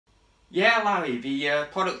Yeah, Larry, the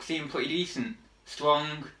products seem pretty decent.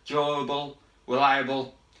 Strong, durable,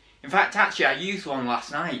 reliable. In fact, actually, I used one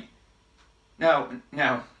last night. No,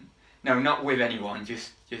 not with anyone,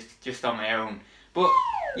 just on my own. But,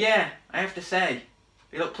 yeah, I have to say,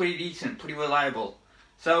 they look pretty decent, pretty reliable.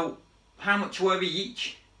 So, how much were they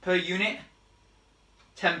each per unit?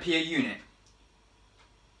 10p a unit.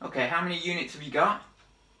 Okay, how many units have you got?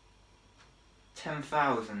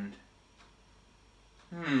 10,000.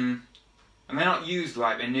 And they're not used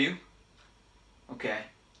right, they're new? Okay.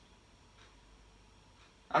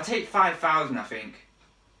 I'll take 5,000, I think.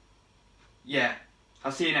 Yeah.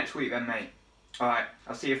 I'll see you next week then, mate. Alright,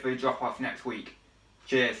 I'll see you if they drop off next week.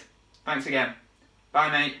 Cheers. Thanks again.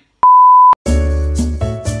 Bye, mate.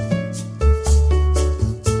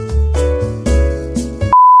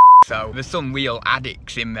 So there's some real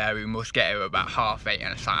addicts in there who must get here about 8:30,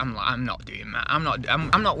 and it's like, I'm not doing that. I'm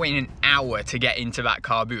not waiting an hour to get into that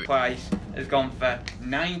Carboot. Price has gone for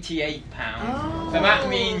 £98. Oh, so that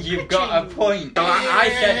means you've got a point. So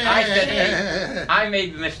I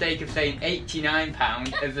made the mistake of saying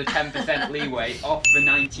 £89 as a 10% leeway off the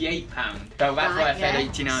 £98. So that's why I said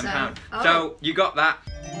 £89. So you got that.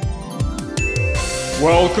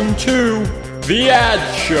 Welcome to the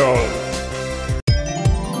Ad Show.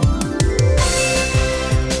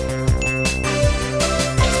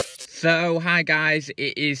 So, hi guys,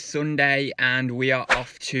 it is Sunday and we are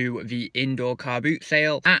off to the indoor car boot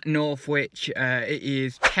sale at Northwich. It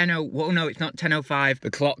is 10:00, well no, it's not 10:05. The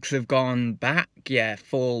clocks have gone back, yeah,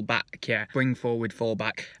 fall back, yeah, bring forward, fall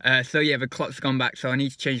back. So yeah, the clock's gone back, so I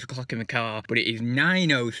need to change the clock in the car, but it is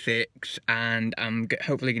 9:06 and I'm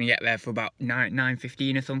hopefully going to get there for about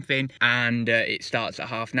 9:15 or something, and it starts at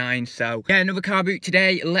 9:30, so yeah, another car boot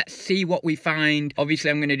today. Let's see what we find. Obviously,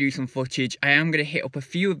 I'm going to do some footage. I am going to hit up a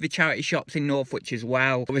few of the charity shops in Northwich as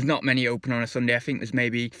well. There's not many open on a Sunday. I think there's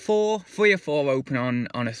maybe 3 or 4 open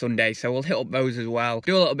on a Sunday, so we'll hit up those as well,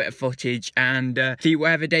 do a little bit of footage and see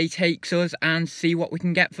where the day takes us and see what we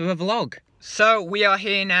can get for the vlog. So we are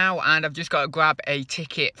here now and I've just got to grab a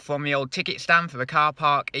ticket from the old ticket stand for the car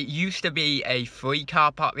park. It used to be a free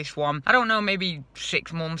car park, this one. I don't know, maybe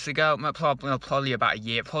 6 months ago, probably about a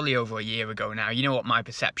year, probably over a year ago now. You know what my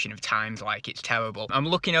perception of time's like, it's terrible. I'm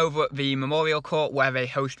looking over at the Memorial Court where they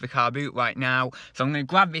host the car boot right now. So I'm going to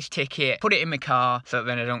grab this ticket, put it in my car so that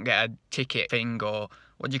then I don't get a ticket thing, or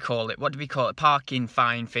what do you call it? What do we call it? Parking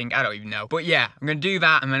fine thing? I don't even know. But yeah, I'm going to do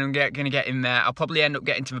that and then I'm going to get in there. I'll probably end up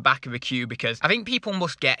getting to the back of the queue because I think people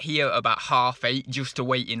must get here about 8:30 just to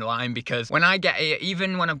wait in line, because when I get here,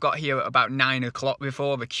 even when I've got here at about 9 o'clock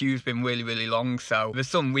before, the queue's been really, really long. So there's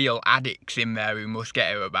some real addicts in there who must get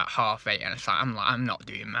here about 8:30, and it's like, I'm not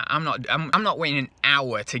doing that. I'm not waiting an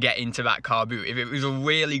hour to get into that car boot. If it was a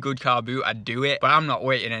really good car boot, I'd do it, but I'm not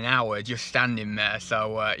waiting an hour just standing there.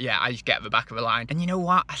 So yeah, I just get at the back of the line. And you know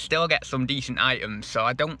what? I still get some decent items, so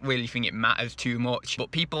I don't really think it matters too much,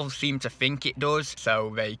 but people seem to think it does,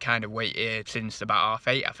 so they kind of wait here since about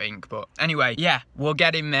 8:30, I think. But anyway, yeah, we'll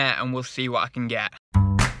get in there and we'll see what I can get.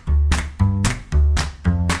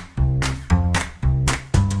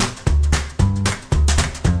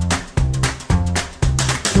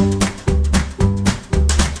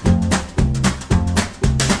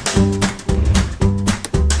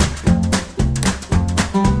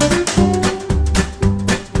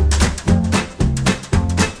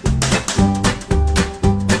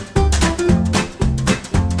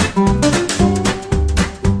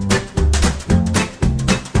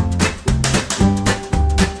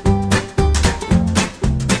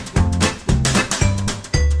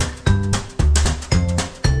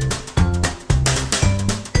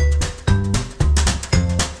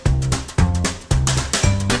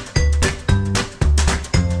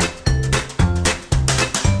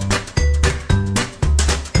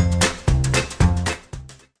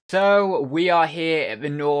 So we are here at the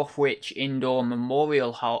Northwich Indoor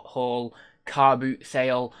Memorial Hall car boot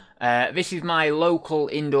sale. This is my local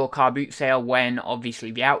indoor car boot sale when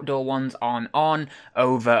obviously the outdoor ones aren't on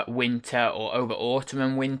over winter or over autumn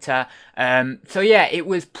and winter. So yeah, it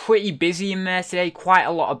was pretty busy in there today, quite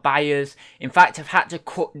a lot of buyers. In fact, I've had to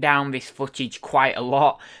cut down this footage quite a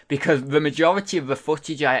lot because the majority of the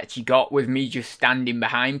footage I actually got was me just standing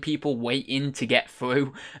behind people waiting to get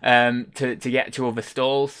through to get to other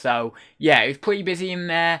stalls. So yeah, it was pretty busy in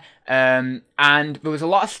there, and there was a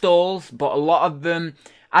lot of stalls, but a lot of them,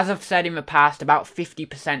 as I've said in the past, about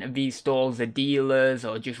 50% of these stalls are dealers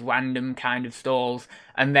or just random kind of stalls,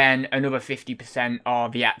 and then another 50% are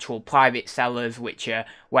the actual private sellers, which are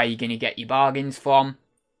where you're going to get your bargains from.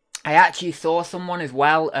 I actually saw someone as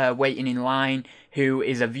well waiting in line who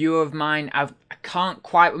is a viewer of mine. I can't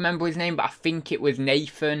quite remember his name, but I think it was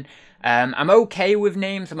Nathan. I'm okay with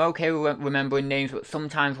names, I'm okay with remembering names, but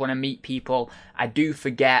sometimes when I meet people, I do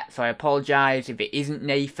forget, so I apologise if it isn't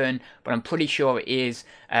Nathan, but I'm pretty sure it is.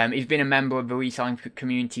 He's been a member of the reselling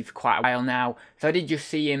community for quite a while now, so I did just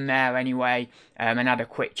see him there anyway, and had a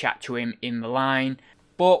quick chat to him in the line.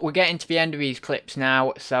 But we're getting to the end of these clips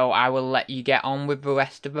now, so I will let you get on with the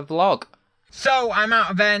rest of the vlog. So, I'm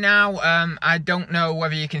out of there now. I don't know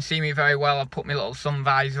whether you can see me very well. I've put my little sun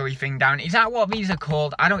visory thing down. Is that what these are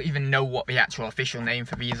called? I don't even know what the actual official name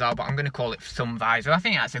for these are, but I'm going to call it sun visor. I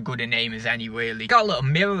think that's a good a name as any, really. Got a little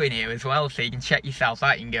mirror in here as well, so you can check yourself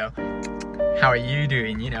out and go, how are you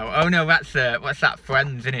doing, you know? Oh no, that's, what's that,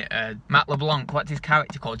 Friends, isn't it? Matt LeBlanc, what's his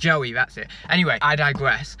character called? Joey, that's it. Anyway, I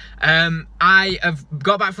digress. I have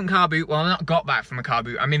got back from Carboot. Well, not got back from a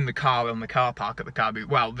Carboot. I'm in the car on the car park at the Carboot.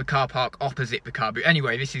 Well, the car park opposite the Carboot.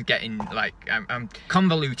 Anyway, this is getting, like, I'm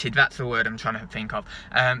convoluted. That's the word I'm trying to think of.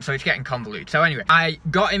 So it's getting convoluted. So anyway, I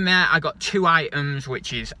got in there. I got 2 items,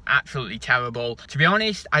 which is absolutely terrible. To be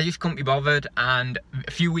honest, I just couldn't be bothered. And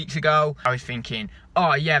a few weeks ago, I was thinking,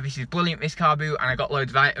 oh yeah, this is brilliant, this Carboot, and I got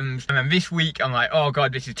loads of items. And then this week, I'm like, oh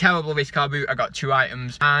god, this is terrible, this Carboot, I got 2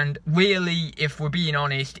 items. And really, if we're being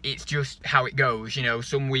honest, it's just how it goes, you know.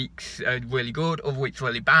 Some weeks are really good, other weeks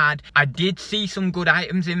really bad. I did see some good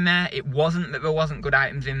items in there. It wasn't that there wasn't good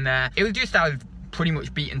items in there. It was just I was pretty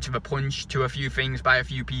much beaten to the punch to a few things by a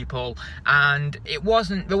few people, and there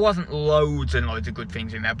wasn't loads and loads of good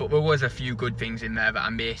things in there, but there was a few good things in there that I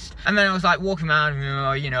missed. And then I was like walking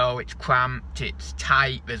around, you know, it's cramped, it's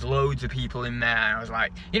tight, there's loads of people in there, and I was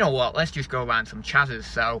like, you know what, let's just go around some Chazzers.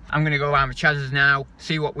 So I'm gonna go around the Chazzers now,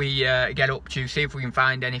 see what we get up to, see if we can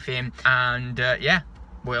find anything, and yeah,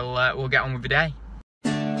 we'll get on with the day.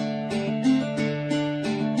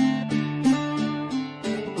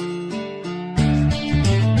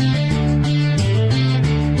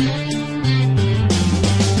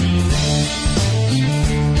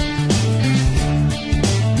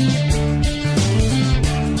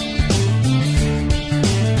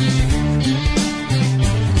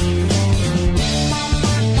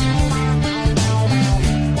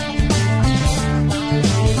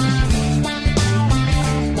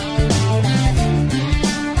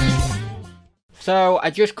 So I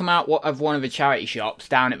just come out of one of the charity shops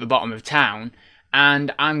down at the bottom of town,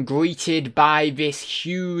 and I'm greeted by this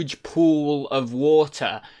huge pool of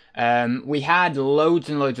water. We had loads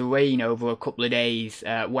and loads of rain over a couple of days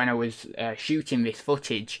when I was shooting this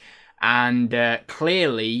footage, and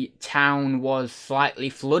clearly town was slightly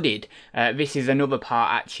flooded. This is another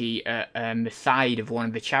part actually the side of one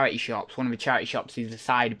of the charity shops. One of the charity shops is the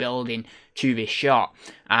side building to this shop,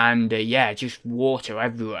 and yeah, just water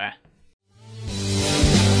everywhere.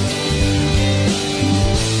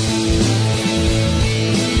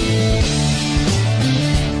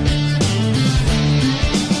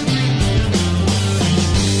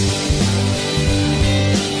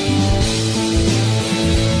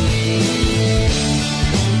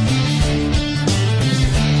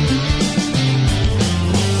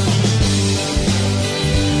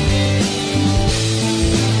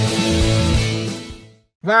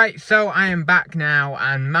 Right, so I am back now,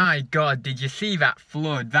 and my god, did you see that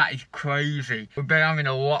flood? That is crazy. We've been having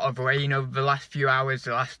a lot of rain over the last few hours,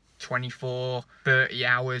 the last 24, 30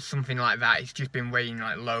 hours, something like that. It's just been raining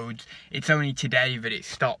like loads. It's only today that it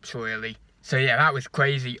stopped, really. So yeah, that was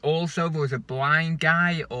crazy. Also, there was a blind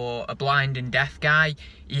guy, or a blind and deaf guy.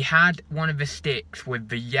 He had one of the sticks with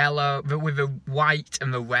the yellow, with the white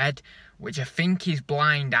and the red, which I think is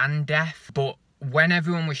blind and deaf, but when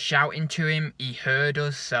everyone was shouting to him, he heard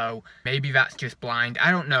us, so maybe that's just blind. I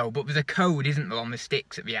don't know, but there's a code, isn't there, on the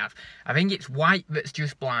sticks that we have. I think it's white that's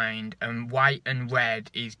just blind, and white and red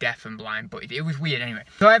is deaf and blind, but it was weird anyway.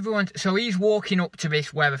 So he's walking up to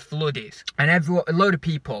this where the flood is, and a load of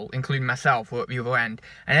people, including myself, were at the other end,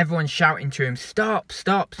 and everyone's shouting to him, stop,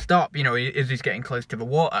 stop, stop, you know, as he's getting close to the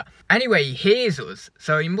water. Anyway, he hears us,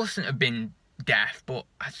 so he mustn't have been deaf, but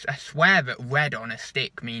I swear that red on a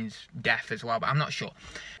stick means deaf as well, but I'm not sure.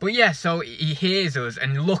 But yeah, so he hears us,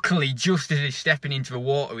 and luckily just as he's stepping into the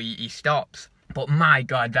water, he stops. But my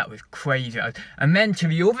god, that was crazy. And then to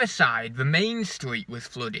the other side, the main street was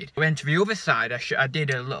flooded. Then to the other side, I did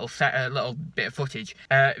a little bit of footage.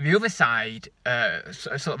 The other side,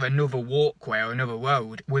 sort of another walkway or another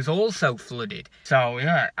road, was also flooded. So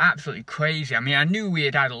yeah, absolutely crazy. I mean, I knew we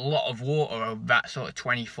had had a lot of water over that sort of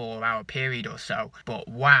 24-hour period or so, but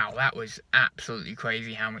wow, that was absolutely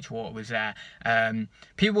crazy how much water was there.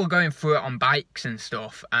 People were going through it on bikes and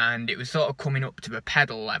stuff, and it was sort of coming up to the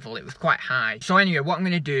pedal level. It was quite high. So anyway, what I'm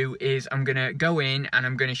going to do is I'm going to go in and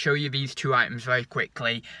I'm going to show you these 2 items very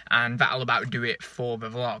quickly, and that'll about do it for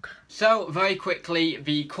the vlog. So very quickly,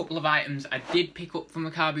 the couple of items I did pick up from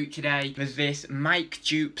the Carboot today was this Mike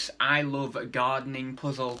Dupe's I Love Gardening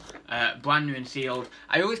puzzle, brand new and sealed.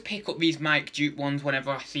 I always pick up these Mike Dupe ones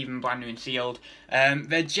whenever I see them brand new and sealed.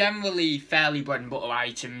 They're generally fairly bread and butter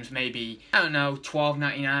items, maybe, I don't know,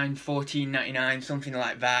 $12.99, $14.99, something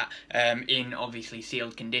like that, in obviously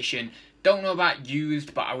sealed condition. Don't know about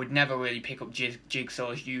used, but I would never really pick up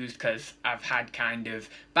jigsaws used because I've had kind of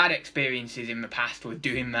bad experiences in the past with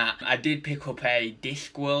doing that. I did pick up a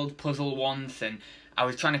Discworld puzzle once, and I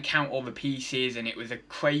was trying to count all the pieces, and it was a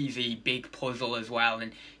crazy big puzzle as well.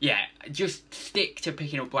 And yeah, just stick to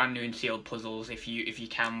picking up brand new and sealed puzzles if you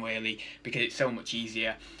can, really, because it's so much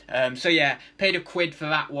easier. So yeah, paid £1 for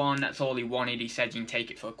that one. That's all he wanted. He said you can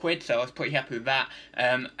take it for £1, so I was pretty happy with that.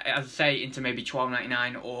 As I say, into maybe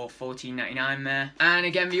 $12.99 or $14.99 there. And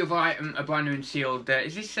again, the other item, a brand new and sealed.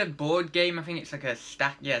 Is this a board game? I think it's like a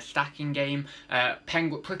stacking game.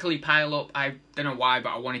 Penguin Prickly Pile Up. I don't know why, but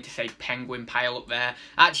I wanted to say Penguin Pile Up there.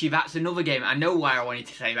 Actually, that's another game. I know why I wanted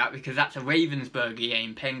to say that, because that's a Ravensburger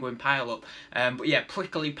game, Penguin Pile Up. But yeah,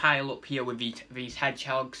 Prickly Pile Up here with these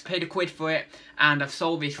hedgehogs. Paid £1 for it, and I've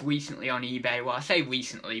sold this recently on eBay. Well, I say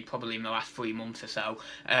recently, probably in the last 3 months or so,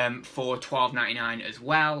 for $12.99 as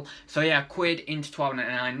well. So yeah, £1 into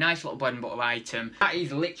 $12.99. Nice little bread and butter item. That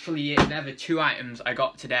is literally it. They're the 2 items I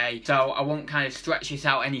got today. So I won't kind of stretch this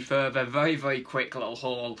out any further. Very, very quick little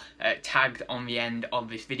haul tagged on the end of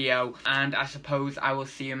this video. And I suppose I will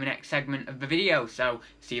see you in the next segment of the video. So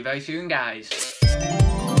see you very soon, guys.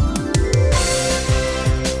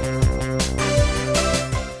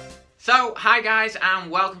 So, hi guys, and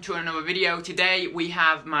welcome to another video. Today we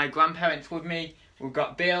have my grandparents with me. We've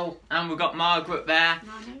got Bill and we've got Margaret there.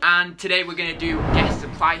 Morning. And today we're going to do guess the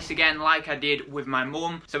price again, like I did with my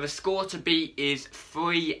mum. So the score to beat is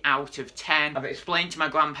 3 out of 10. I've explained to my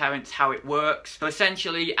grandparents how it works. So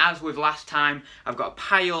essentially, as with last time, I've got a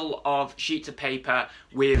pile of sheets of paper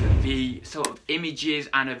with the sort of images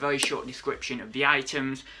and a very short description of the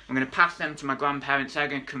items. I'm going to pass them to my grandparents. They're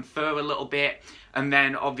going to confer a little bit, and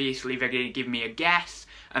then obviously they're going to give me a guess.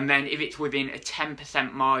 And then if it's within a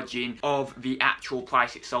 10% margin of the actual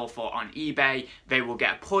price it's sold for on eBay, they will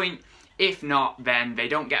get a point. If not, then they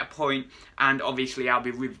don't get a point. And obviously I'll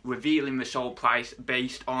be revealing the sold price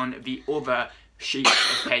based on the other sheets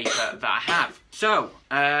of paper that I have. So,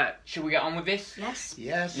 should we get on with this? Yes.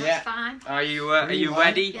 Yes. That's fine. Are you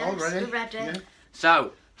ready? Yes, we're ready. Yeah.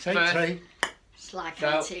 So, Take first, 3. It's like So-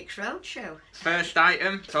 Antiques Roadshow. First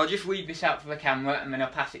item, so I'll just read this out for the camera and then I'll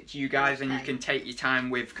pass it to you guys, and you can take your time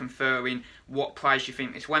with conferring what price you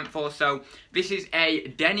think this went for. So this is a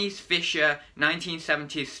Dennis Fisher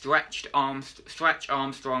 1970s Stretch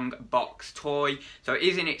Armstrong box toy. So it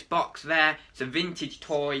is in its box there. It's a vintage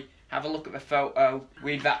toy. Have a look at the photo,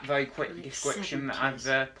 read that very quick description that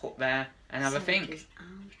I've put there, and have a think.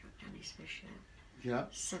 Dennis Fisher. Yeah.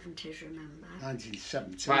 70s, remember?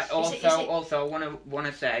 1970s. Right. Is it- Also, want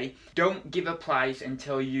to say, don't give a price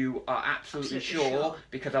until you are absolutely sure,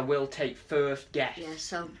 because I will take first guess. Yeah,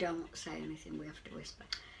 so don't say anything, we have to whisper.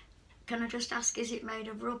 Can I just ask, is it made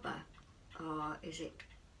of rubber? Or is it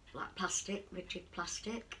like plastic, rigid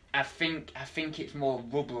plastic? I think it's more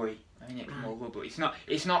rubbery. I think it's more rubbery.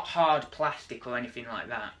 It's not hard plastic or anything like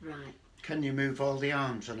that. Right. Can you move all the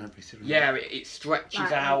arms and everything? Yeah, it stretches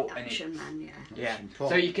Like out Action Man, yeah. yeah.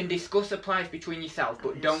 important. So you can discuss a price between yourselves,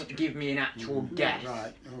 but Yes, don't true. give me an actual guess.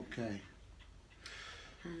 Right, okay.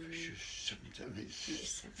 Fisher's 70s.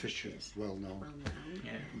 It's Fisher's well known. well known.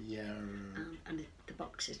 Yeah. Yeah. And the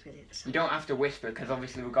boxes with it. So You don't have to whisper because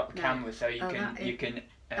obviously we've got the No. camera, so you Oh, can that you can.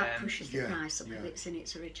 that pushes the yeah, price up if yeah. it's in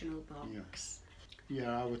its original box.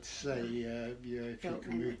 Yeah, I would say, yeah, if you Don't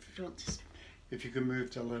can move, don't just- if you can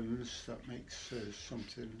move the limbs, that makes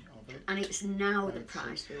something of it. And it's now the It's,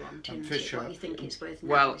 price we want, and isn't Fisher- it? What you think it's worth now?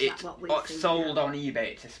 Well, Is that it's what we think sold now? on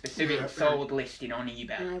eBay. It's a specific Yeah, sold listing on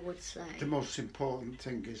eBay. I would say. The most important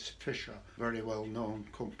thing is Fisher, very well known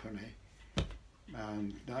company,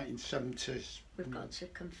 and 1970s. We've got to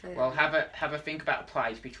confirm. Well, have a think about a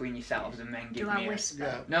price between yourselves and then give Do me I a. whisper?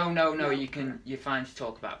 Yeah. No. No. You're fine to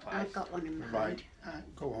talk about price. I've got one in mind.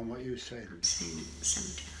 Right, go on, what you saying? I'm saying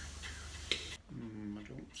 70. I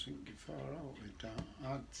don't think you're far out with that.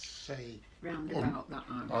 I'd say Round about that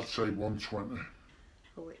one. I'd say 120.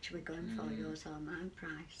 For which we're going for, yours or mine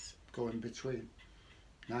price. going between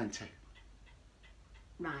 90.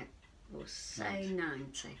 Right, we'll say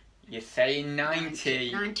 90. You're saying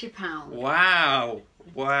 90. £90.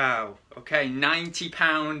 Wow. Okay,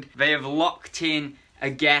 £90. They have locked in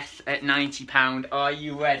a guess at £90. Are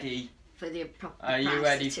you ready for the proper Are you price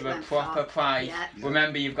ready that for it the went proper price? Yeah.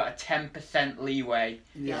 Remember, you've got a 10% leeway.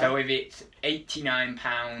 Yeah. So if it's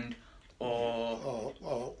 £89 or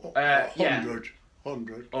yeah. yeah.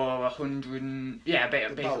 100. Or 100, yeah,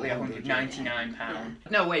 basically £100, £199. Yeah.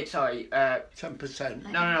 No, wait, sorry.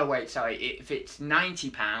 10%. No, wait, sorry. If it's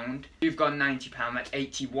 £90, you've got £90. That's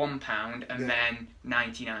 £81, and then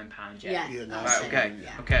 £99. Yeah. Yeah, that's Right, it, okay,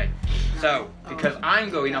 yeah. okay. So, Oh, because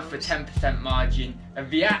I'm going off the 10% margin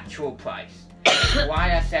of the actual price.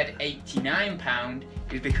 Why I said £89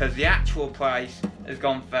 is because the actual price has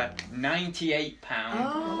gone for £98.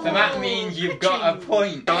 Oh, So that means you've got a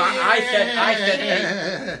point. So I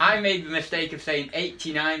made the mistake of saying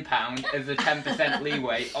 £89 as a 10%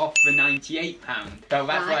 leeway off the £98. So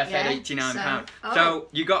that's why I said £89. So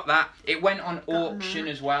you got that. It went on auction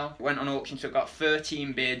as well. It went on auction, so it got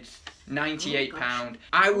 13 bids. £98.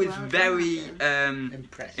 I was very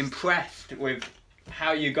impressed with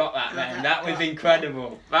how you got that then. That was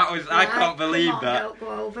incredible. That was, I can't believe that. Don't go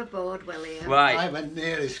overboard, will you? Right. I went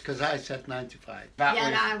nearest because I said 95.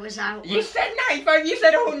 I was out. You said 95, you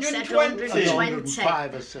said 120.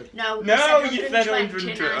 105 I said. No, you said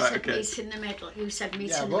 120. And I said Okay. meet in the middle. You said meet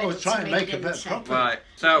Yeah, in the well, I middle. was trying to make a me, bit didn't proper. you? Right,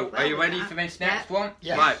 so Well, are you ready that- for this next one?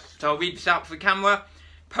 Yes. Right, so I'll read this out for the camera.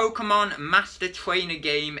 Pokemon Master Trainer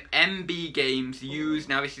Game MB Games used.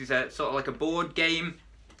 Now this is a sort of like a board game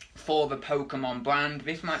for the Pokemon brand.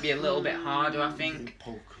 This might be a little bit harder, I think.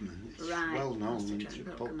 Pokemon. It's Right. well known. Master It's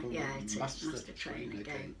Trainer Pokemon. Yeah, it is. Master Trainer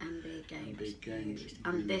Game. MB Games.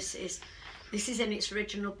 And this is in its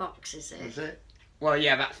original box, is it? Is it? Well,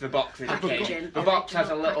 yeah, that's the box of the Packaging. game. The box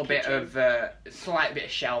has a little bit Packaging. of, slight bit of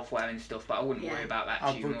shelfware and stuff, but I wouldn't worry about that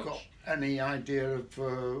Have too we much. got any idea of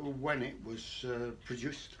when it was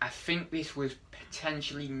produced? I think this was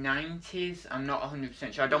potentially 90s. I'm not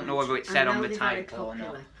 100% sure. I don't know whether it said on the title or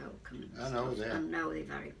not. I know they are. I know they're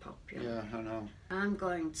very popular. Yeah, I know. I'm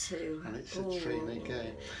going to. And it's a trainer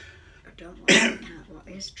game. I don't know what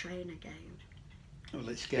is trainer game. Well,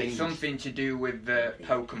 it's games. It's something to do with the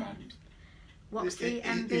Pokemon. What's the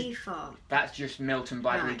MB for? That's just Milton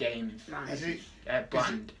Bradley Right. Games Right. Is it,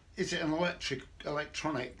 brand. is it an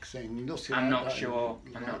electronic thing? Nothing I'm like not that. sure.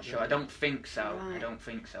 I'm not sure. I don't think so. I Right. don't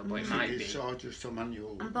think so, but it It's might be. all just a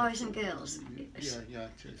manual. And boys and girls. Yeah,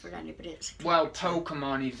 it is. For anybody that's a Well, kid.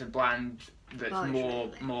 Pokemon is a brand that's Boys,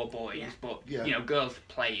 really. more boys, Yeah. but Yeah. you know, girls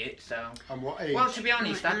play it. So, And what age? well, to be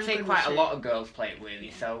honest, Right, I'd I'm say gonna quite a say- lot of girls play it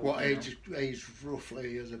really. So, What you know, age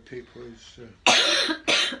roughly are the people who's...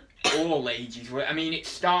 all ages. I mean, it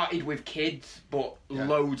started with kids, but Yeah.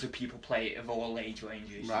 loads of people play it of all age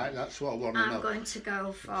ranges. Right, that's what I want to I'm know. going to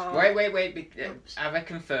go for. Wait. Oops. Have a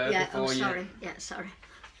confer Yeah, before I'm you. sorry. Yeah, sorry.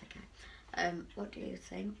 Okay. What do you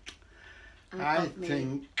think? I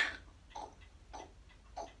think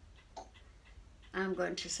I'm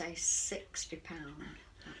going to say £60.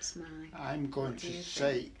 That's mine. I'm going What do to you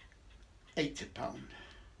say £80.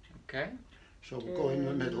 Okay. So we'll go in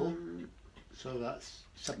the middle. So that's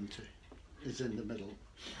 70 is in the middle.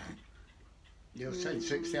 You're saying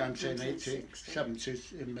 60, I'm saying saying 80, 60. 70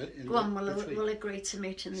 is in Go on, between. we'll agree to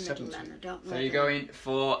meet in the middle 70. then. I don't know. So you're going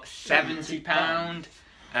for £70.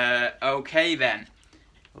 Okay then.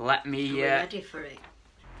 Let Are me. we ready for it?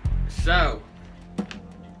 So.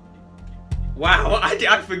 Wow,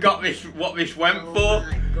 I forgot what this went Oh for.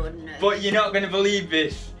 my goodness. But you're not going to believe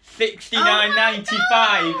this. Oh $69.95.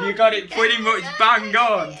 my You got it pretty much bang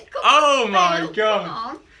on. Oh my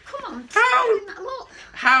god. Come on.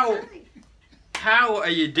 How? Look. How are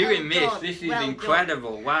you doing Well this? done, This is well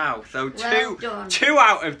incredible. Wow. So Well done. two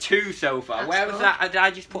out of 2 so far. That's Where was good. that? Did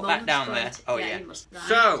I just put that Mum's down good. there? Oh Yeah, yeah. you must- right.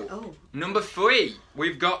 So, Oh. number 3,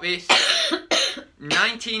 we've got this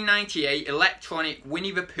 1998 electronic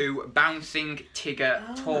Winnie the Pooh bouncing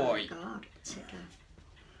Tigger toy. Oh my God, Tigger.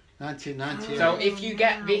 1998. So if you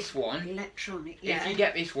get wow. this one, Electronic, yeah. if you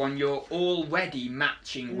get this one, you're already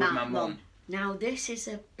matching with my mum. Now this is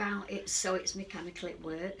about it, so it's mechanical. It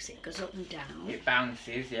works. It goes up and down. It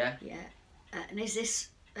bounces, yeah. Yeah. And is this?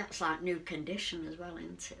 That's like new condition as well,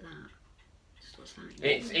 isn't it? That. So it's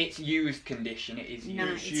like It's used condition. It is no,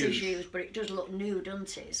 used. it is used, but it does look new,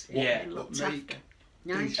 doesn't it? It's Yeah. been looked What after. make?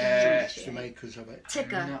 Nice. Who's the makers of it?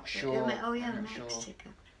 Tigger. I'm not sure. Oh yeah, I'm not makes sure.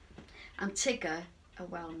 Tigger. And Tigger are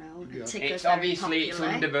well known. Yeah. And Tigger's It's very obviously it's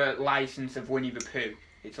popular. under the license of Winnie the Pooh.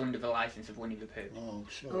 It's under the license of Winnie the Pooh. Oh,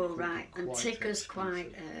 so it Oh could be right, and quite Tigger's expensive.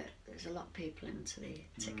 quite. There's a lot of people into the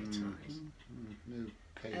Tigger toys. New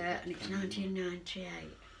paper And it's kind of- 1998.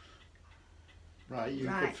 Right, you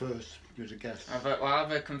Right. go first with a guess. I'll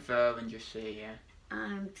have a confer and just see, yeah.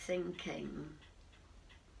 I'm thinking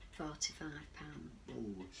 £45.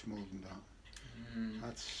 Oh, it's more than that. Mm.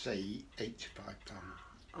 I'd say £85.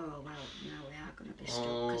 Oh, well, now we are going to be stuck,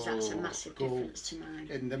 because that's a massive go difference to mine.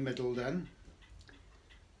 in the middle then.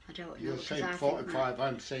 I don't know. You're 'cause saying I think 45,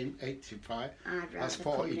 I'm saying 85. I'd rather That's come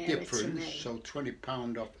 40 nearer to difference, me. so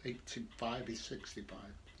 £20 off 85 is 65.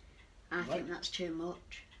 I think that's too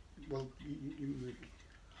much. Well,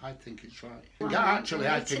 I think it's right. Well, Yeah, actually,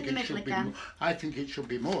 I it's in think the it middle should be. again. I think it should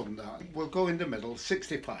be more than that. We'll go in the middle.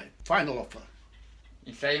 65. Final offer.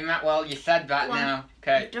 You're saying that? Well, you said that Go on. now.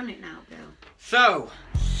 Okay. You've done it now, Bill. So,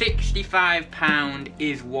 £65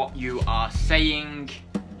 is what you are saying.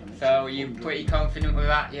 So, you're pretty confident with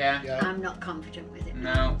that, yeah? Yeah. I'm not confident with it.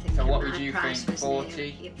 No. I'm thinking So what would my you price think, was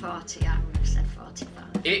 40? near- 40, I would have said 45.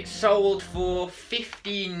 It sold for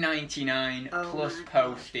 $15.99 Oh plus my God.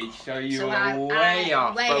 postage. So, you So are way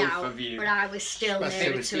off, way both out, of you. But I was still nearer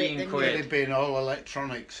to it 16 than quid. you. It'd been all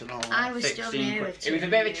electronics and all that. I was still 16 nearer quid. to It was a it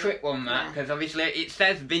bit of than a you. trick one, that, Yeah. because obviously it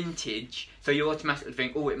says vintage, so you automatically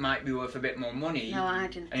think, oh, it might be worth a bit more money. No, I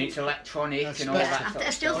didn't. And it's electronic That's and all better. that Yeah, sort I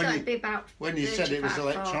of still stuff. thought it'd be about When you said it was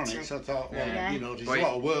 35, electronics, 40. I thought, well, Yeah. you know, there's But a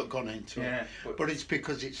lot of work gone into Yeah, it. But it's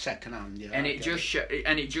because it's second hand, yeah. and I it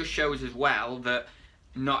get just shows as well that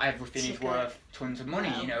not everything is Chicken. worth tons of money.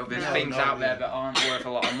 No. You know, there's No, things out there yeah. that aren't worth a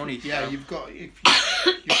lot of money. Yeah, so, you've got,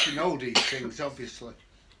 if you know these things, obviously.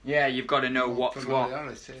 yeah, you've got to know what's what.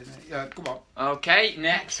 Familiarity, innit? Yeah, come on. Okay,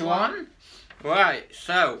 next one. Right,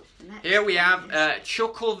 so Next here we one have is-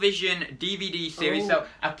 Chuckle Vision DVD series. Oh. So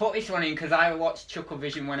I put this one in because I watched Chuckle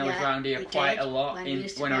Vision when I was Yeah, around here we quite did, a lot when we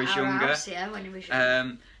used to when I be was at our younger. house, yeah, when he was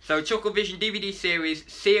younger. So Chuckle Vision DVD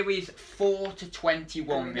series 4 to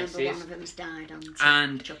 21 I remember this one is. of them's died on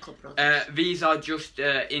And, Chuckle Brothers. These are just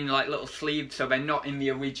in like little sleeves, so they're not in the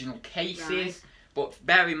original cases. Right. But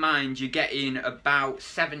bear in mind, you're getting about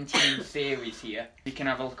 17 series here. You can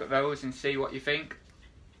have a look at those and see what you think.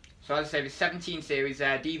 So as I say, there's 17 series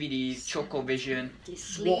there, DVDs, Chuckle Vision.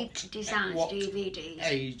 Sleeved designs, what DVDs.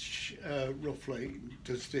 age, roughly,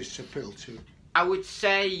 does this appeal to? I would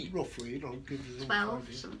say, Roughly, you know, give us a 12.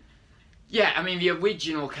 idea. Some, yeah, I mean the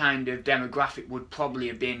original kind of demographic would probably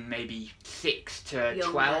have been maybe 6 to Younger,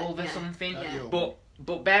 12 or yeah. something. Yeah.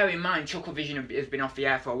 But bear in mind, Chuckle Vision has been off the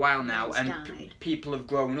air for a while now, It's and died. people have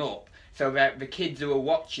grown up. So the kids who are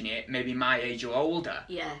watching it, maybe my age or older.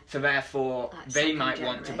 yeah. So therefore, Like they second might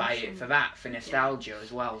want to buy it generation. for that, for nostalgia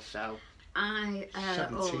as well. So, I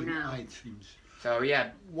 17 now. items. so yeah.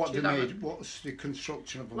 What choose they that made, one. what's the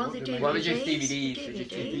construction of them? Well, what they they made? Well, they're just DVDs, DVDs. They're just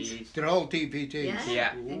DVDs. DVDs. They're all DVDs. Yeah.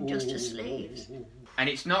 Yeah. In just a sleeves. And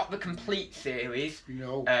it's not the complete series,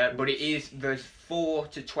 No. but it is. There's 4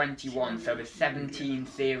 to 21, so there's 17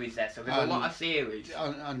 series there. So there's a lot of series.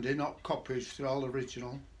 And they're not copies, they're all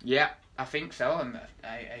original. Yeah, I think so. I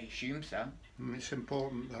assume so. It's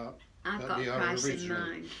important that. I've That got they a are price original. in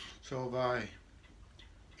mind. So have I.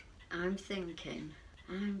 I'm thinking.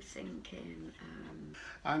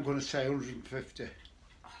 I'm going to say 150.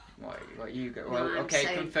 What you go? No, Well, I'm okay,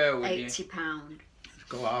 saying confer with you. £80. Let's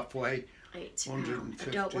go halfway. £80. 150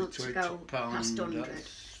 I don't want to to go £80. past 100. That's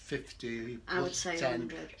 50 I would plus say 10.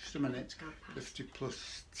 100. Just a minute. Let's go past. 50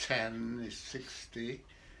 plus 10 is 60.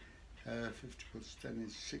 50 plus 10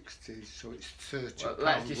 is 60, so it's 30 Well,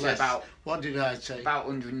 let's just say less. about What did I say? about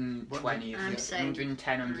 120. I'm saying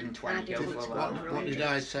 110, 120. I Go didn't for want to that. go What did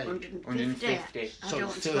I say? 150. I So don't it's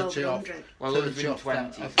want to go 30 over off. 100. Well, 30 off that.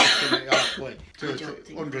 120. I've taken it halfway. I don't 30,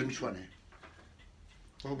 think 120.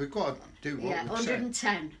 Well, we've got to do what Yeah, we've said.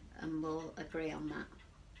 110, and we'll agree on that.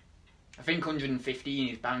 I think 115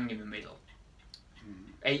 is bang in the middle.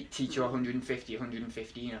 80 to 150,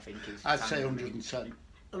 115 I think is. I'd bang say in the middle. 110.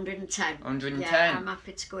 110. 110. Yeah, I'm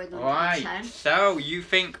happy to go with Alright, 110. so you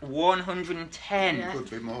think 110. Yeah. Could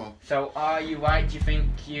be more. So are you right? Do you think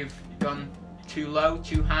you've gone too low,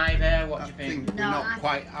 too high there? What do I you think think? we're No, not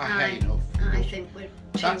quite high I- enough. I think we're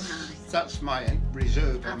too high. That's my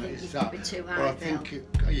reserve I on think it. you Is could that? be too But high, I think,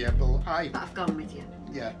 Bill. yeah, but But I've gone with you.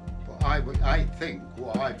 I think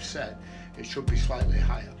what I've said, it should be slightly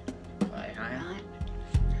higher. Right, higher. Right?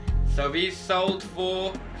 So these sold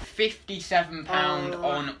for £57 Oh,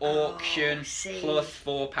 on auction see. plus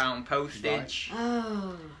 £4 postage.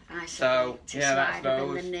 Oh, I said So 80, yeah, so that's I'd have been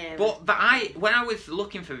those. the nearest. But when I was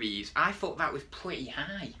looking for these, I thought that was pretty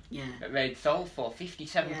high. Yeah. That they'd sold for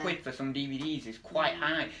 57 Yeah. quid for some DVDs is quite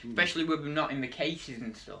high, especially with them not in the cases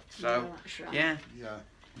and stuff. So No, that's right. yeah, Yeah.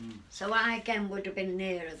 So I again would have been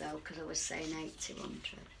nearer though, because I was saying 80, 100.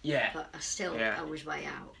 yeah. But I still, Yeah. I was way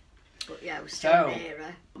out. But yeah, we're still So,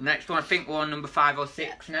 nearer. next one, I think we're on number 5 or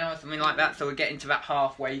 6 now, or something like that. So we're getting to that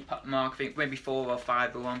halfway mark. I think maybe 4 or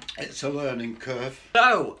 5 are on. It's a learning curve.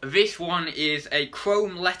 So this one is a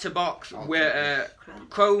chrome letterbox with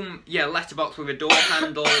chrome letterbox with a door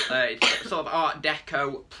handle. It's sort of Art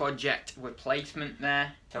Deco project replacement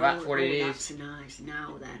there. So that's what it is. That's nice.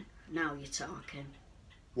 Now then, now you're talking.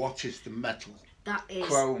 What is the metal? That is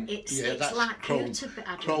Chrome. It's that's like chrome. pewter, but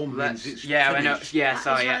I don't- Chrome means it's Yeah, I know. finished. Yeah, That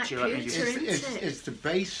sorry. is like Actually, let me pewter. just It's the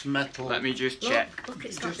base metal. let me just check. Look,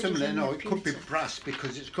 it's got Just the a minute, design no, of it could be pewter. brass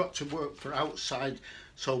because it's got to work for outside.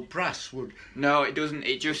 So brass would. No, it doesn't.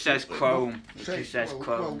 It just says chrome. It Say- just says well,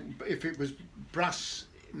 chrome. Well, if it was brass,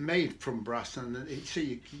 made from brass, and then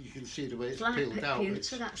you can see the way it's It's like peeled out.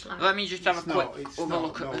 pewter. That's like. Let me just have a It's quick not, it's other not,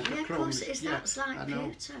 look no, at the this. Yeah, of chrome course it is, that's like I know,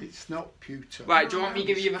 pewter. it's not pewter. Right, do you want me to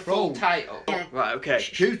give you the full Chrome. title? Yeah. Right, okay.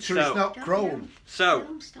 Pewter So- is not Don't chrome. So,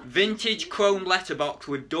 Don't stop. vintage chrome letterbox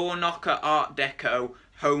with door knocker Art Deco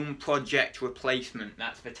home project replacement.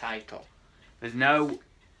 That's the title. There's no.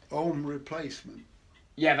 Home replacement.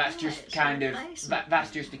 Yeah, that's Yeah, just it's kind a of replacement.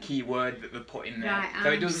 that's just a key word that they put in there. Right, So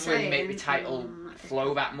it I'm doesn't really make the saying, title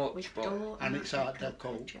flow that much, With but door And it's Art Deco.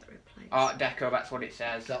 project replacement. Art Deco, that's what it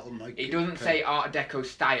says. That'll make It doesn't say Art Deco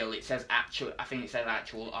style. It says actual. I think it says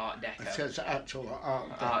actual Art It Deco. says actual Art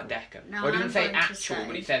Deco. Art Deco. No, Well, it doesn't I'm say going to actual, say-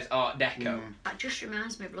 but it says Art Deco. That just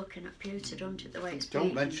reminds me of looking at pewter, don't it? The way it's Don't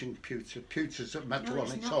beaten. mention pewter. Pewter's a metal No, on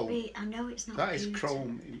it's its not own. I know it's not That is pewter.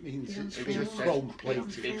 chrome. It means You it's don't It feel just it. chrome You plated.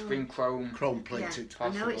 don't It's been chrome. Chrome plated. Yeah, I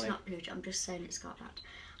know it's possibly. not pewter. I'm just saying it's got that.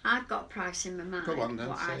 I've got a price in my mind. Go on then,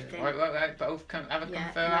 what say I it. think. Wait, both have a Yeah,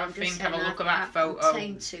 confirm. no, I I'm just think, have a saying look at I've- that I'm photo.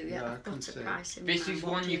 saying to you, Yeah, I I've can got a see. price in my This mind. is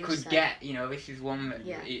What one do you could say? get, you know, this is one that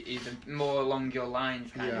Yeah. is more along your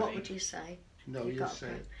lines kind Yeah. of What thing. would you say? No, You've you got a say.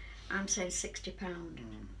 price. I'm saying £60.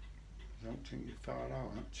 I don't think you're far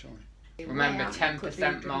out actually. Remember, Way out, it 10% could be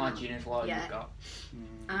 100 margin pound. as well Yeah. you've got.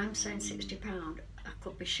 I'm saying £60. I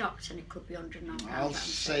could be shocked and it could be £109. I'll but I'm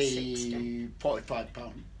saying 60. say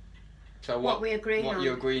 £45. So What we agreeing what on?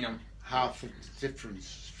 you agreeing on? Half of the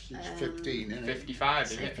difference. It's 15, isn't it?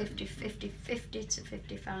 55, is Say it? 50 to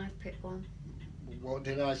 55, pick one. What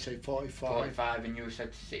did I say? 45? 45 and you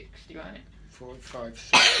said 60, wasn't it? 45,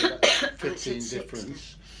 60, that's 15 60.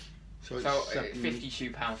 difference. So it's So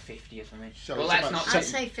 £52.50 or something. So Well, it's let's about not I'd do,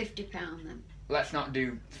 say £50 then. let's not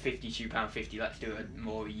do £52.50. Let's do a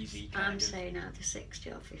more easy kind I'm of. saying either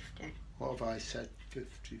 60 or 50. What have I said?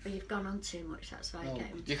 50. But you've gone on too much, that's why No. I get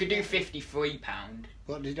him. You could do £53.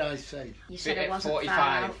 What did I say? You said at I wasn't 45.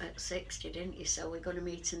 far out at 60, didn't you? So we're going to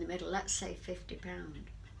meet in the middle. Let's say £50.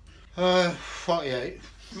 48.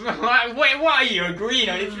 Wait, what are you agreeing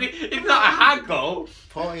on? It's not a haggle.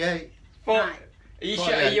 48. But Right. are you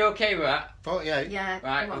sure? Are you okay with that? 48. Yeah.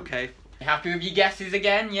 Right. go on. Okay. You happy with your guesses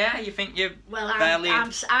again? Yeah. You think you're Well, barely?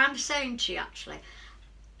 I'm saying to you actually,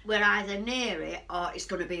 we're either near it or it's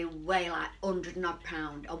going to be way like £100 and odd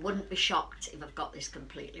pound. I wouldn't be shocked if I've got this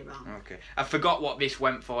completely wrong. Okay. I forgot what this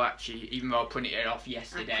went for actually, even though I printed it off I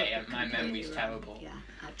yesterday. could be My completely memory's wrong. terrible. Yeah,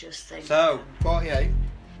 I just think. So, 48.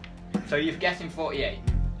 so you're guessing 48.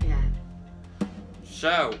 yeah.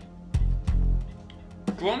 So,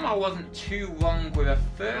 Grandma wasn't too wrong with her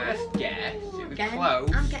first guess. It was Again, close.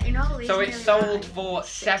 I'm getting all these. So it nearly sold right. for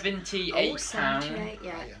 £78. Oh, 78,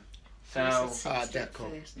 yeah. So, I said Art 60 at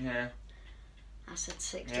Deco. first. yeah, I said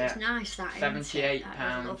 60. Yeah. It's nice that, isn't it? £78.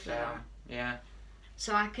 That is lovely, So, that. yeah.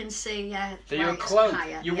 So I can see, yeah. So why you were it's close.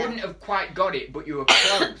 higher, You yeah. wouldn't have quite got it, but you were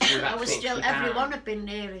close with that I was £60. still, everyone had been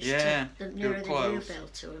nearest Yeah, to the you were nearer the close. new bill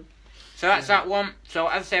to him. So that's that one. So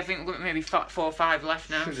as I say, I think we've got maybe 4 or 5 left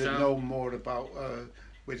now. Should So. have known more about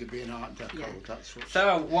with it being Art Deco. Yeah. That's what.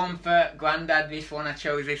 So, one for Grandad, this one, I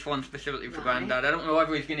chose this one specifically for Right. Grandad. I don't know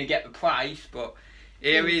whether he's going to get the price, but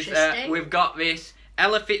here is, Interesting. we've got this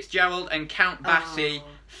Ella Fitzgerald and Count Basie, Oh.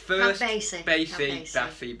 first Count Basie.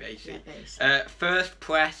 Basie, first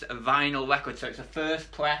press vinyl record, so it's a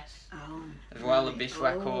first press Oh, as well right. of this Oh,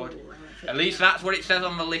 record. well, At least that's what it says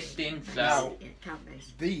on the listing, so... Now, Yeah, Count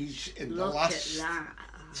Basie. These in the Look last at that.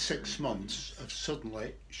 6 months have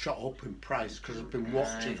suddenly shot up in price because I've been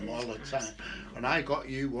watching them all the time. And I got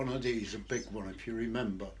you one of these, a big one, if you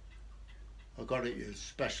remember. I got it you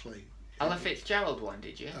especially. Ella Fitzgerald one,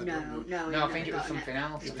 did you? No, I think it was something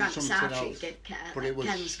else. It was Frank something Sinatra else. did, But it was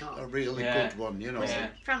Ken's got. a really Yeah. good one, you know. Was Yeah.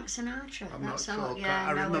 it Frank Sinatra? I'm not That's sure. all. Yeah,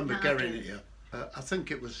 I no, remember it might getting be. it, yeah. I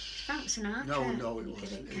think it was... Frank Sinatra. No, it You did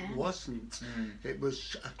wasn't. Ken. It wasn't. Mm. It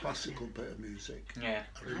was a classical bit of music. Yeah.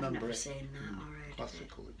 I I've remember never it. seen that already.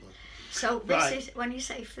 Classical it was. So this Right. is when you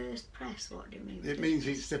say first press. What do you mean? It means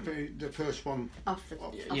it's the first one off the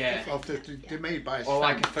Yeah. thing, of the yeah. made by a Or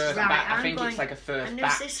like a stamp. first Right, batch, I I'm think it's going- like a first and is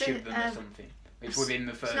batch this of them or something. It's within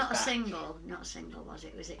the first It's not batch. a single, was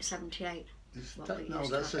it? Was it 78? No,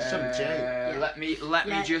 that's a 78. Let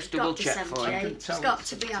me just double check for you. It's got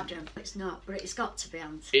to be Adam. It's not, but it's got to be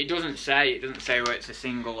Auntie. It doesn't say where it's a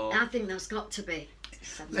single or. I think that's got to be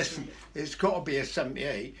 78. Listen, it's got to be a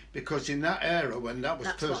 78 because in that era when that was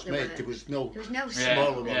That's first what they made, were. there was no Singles.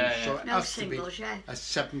 smaller ones, yeah. so it No has to be singles, yeah. a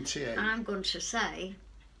 78. I'm going to say,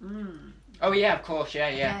 Oh yeah, of course,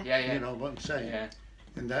 yeah. You know what I'm saying? Yeah.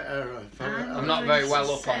 In that era, I'm not very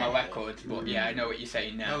well up on my records, but yeah, I know what you're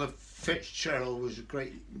saying now. Ella Fitzgerald was a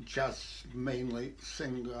great jazz mainly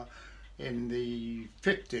singer in the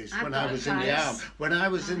 50s I've when got I was a in the prize. army. When I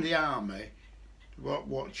was in the army,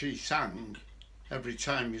 what she sang every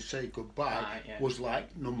time you say goodbye Right, yeah. was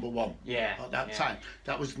like number one Yeah, at that yeah. time.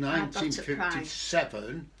 That was got a prize.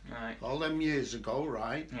 1957, Right. all them years ago,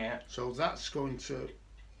 right? Yeah. So that's going to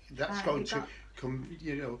Right, going you to got- come,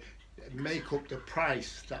 you know, make up the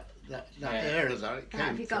price that Yeah. era that it came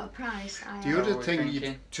have you from. got a prize? I The have. other we're thing,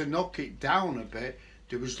 thinking. to knock it down a bit,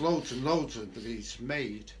 there was loads and loads of these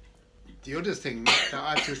made. The other thing that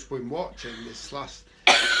I've just been watching this last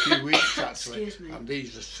few weeks actually, Excuse me. and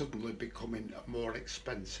these are suddenly becoming more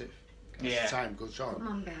expensive as Yeah. time goes Come on.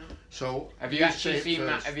 on, Bill. So Have you say actually it seen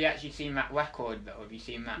that? first. Have you actually seen that record though? Have you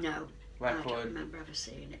seen that No, I don't record? remember ever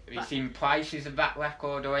seeing it. Have you but- seen prices of that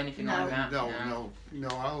record or anything No. like that? No.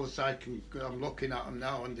 All I can, I'm looking at them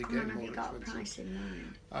now, and they're Come on, getting have you more got a expensive. price in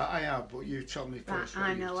mind? I have, but you tell me Right, first.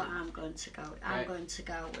 I you know what think. I'm going to go. I'm Right. going to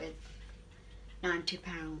go with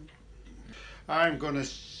 £90. I'm gonna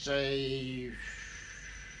say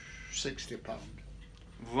 £60.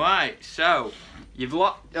 Right. So you've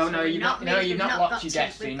locked. Oh So no, we've you've not not. No, made- you've we've not not locked got your to-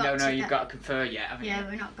 guess we've in. got No, to you've get- got to confer yet, haven't Yeah, you?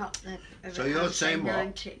 we've not got the. So you're saying what?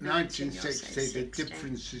 1960. 1960, the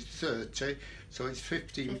difference is 30, so it's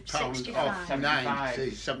 £15 65. off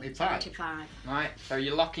 90, 75. 75. Right. So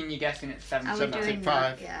you're locking your guess in at Are we doing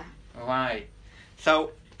 75. that? Yeah. Right.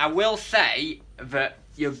 So I will say that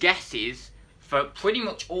your guesses for pretty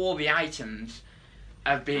much all the items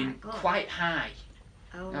have been Right, good. quite high.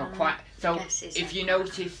 Oh, No, right. quite. So Guesses if are you quite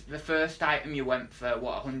notice, the first item you went for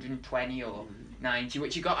what 120 or 90,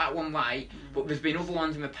 which you got that one right. But there's been other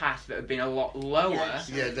ones in the past that have been a lot lower. Yes.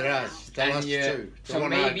 Yeah, there has. The And last you- two. The so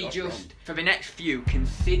one I maybe got just wrong. for the next few,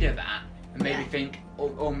 consider that and maybe Yeah. think,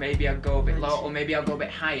 oh, maybe I'll go a bit Right. lower, or maybe I'll go a bit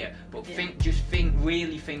higher. But Yeah.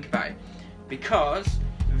 really think about it, because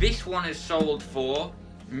this one is sold for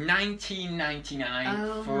 $19.99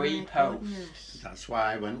 Oh, free my post. goodness. That's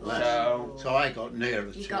why I went less. So- So I got nearer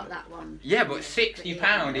You to got it. that one. Yeah, but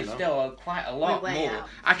 £60 is Yeah. still quite a lot way more. out.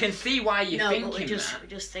 I can see why you're No, but thinking we're just, that. we're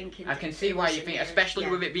just thinking. I can that see it why was you think, near- especially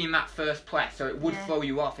yeah. with it being that first place, so it would Yeah. throw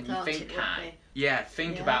you off and you Thought think it would high. be. Yeah,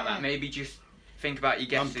 think about Yeah. that. Maybe just think about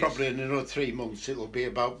your And guesses. probably in another 3 months it'll be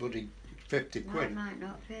about bloody 50 No, it quid. might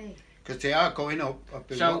not be. Because they are going up. I've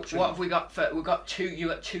been So watching what them. have we got for? We've got two. You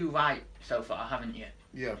got two right so far, haven't you?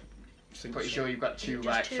 Yeah. I think Pretty so. sure you've got two Just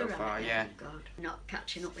right two so right. far. Oh, Yeah. God. Not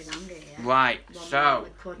catching up with Andy yet. Right. One So more, we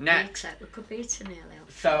could next. beat it. We could beat it nearly.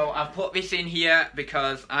 So I've put this in here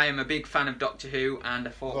because I am a big fan of Doctor Who, and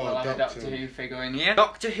I thought Oh, we'll have a Doctor Doctor Who. Who figure in here.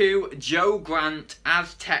 Doctor Who Joe Grant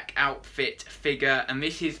Aztec outfit figure, and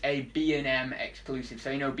this is a B&M exclusive.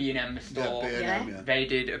 So you know B&M the store. B&M, Yeah. yeah. They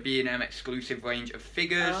did a B&M exclusive range of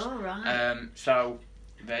figures. Oh, right. So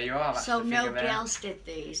there you are. That's So the figure nobody there. else did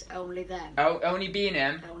these, only them. Oh, only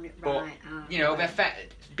B&M. Only, But right. you know,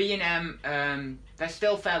 right. B&M, they're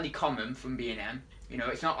still fairly common from B&M. You know,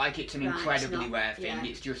 it's not like it's an Right, it's incredibly not- rare thing. yeah.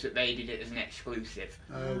 It's just that they did it as an exclusive.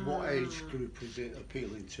 What age group is it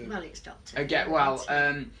appealing to? Well, it's Doctor. Again, Who, well,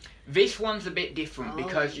 isn't it? this one's a bit different Oh,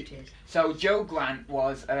 because it is. so Joe Grant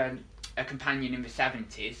was a companion in the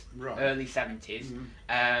 70s, Right. early 70s,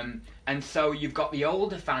 Mhm. and so you've got the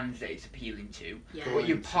older fans that it's appealing to, Yeah. but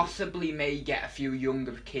you possibly may get a few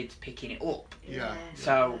younger kids picking it up. Yeah.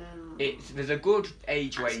 So Oh. there's a good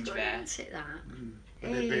age That's range good, there. isn't it, that? But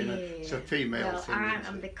it being it's a female well, thing. and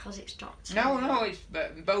isn't it? because it's Doctor. No, it's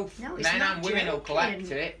both No, it's men not and women will joking.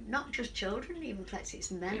 collect it. Not just children even collect it, it's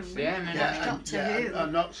men It's- and yeah, women. men That's and- Doctor Who.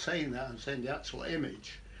 I'm not saying that. I'm saying the actual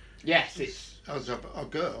image Yes, it's as a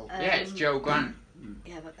girl. yeah, it's Joe Grant.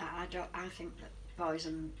 Yeah, but I think that boys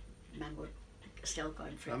and men would still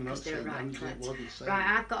going for it I'm not because they're saying right I'm collect. wasn't saying.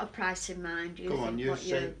 Right, I've got a price in mind. You Go think on, you what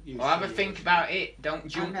say. You Well, have say a think yours. about it. Don't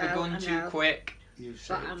jump the know, gun I too know. quick. You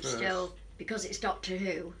say But it I'm first. still, because it's Doctor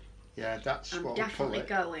Who, Yeah, that's I'm what we'll pull definitely it.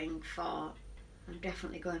 going for. I'm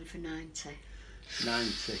definitely going for 90.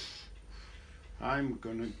 90. I'm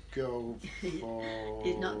gonna go for.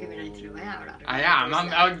 He's not giving anything away. I am.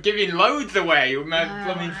 I'm giving loads away with my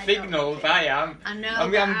No, blooming I don't signals. think- I am. I know. I'm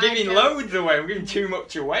but I giving don't- loads away. I'm giving too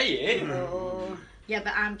much away here. Oh, Yeah,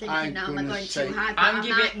 but I'm thinking I'm now, am I gonna going say- too high? But I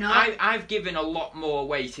might not. I've given a lot more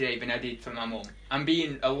away today than I did for my mum. I'm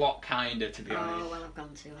being a lot kinder, to be honest. Oh, well, I've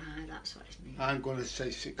gone too high, that's what it means. I'm going to say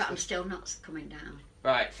 60. But I'm still not coming down.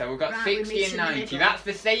 Right, so we've got Right, we 60 meet and in the 90. middle. That's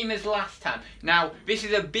the same as last time. Now, this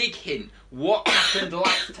is a big hint. What happened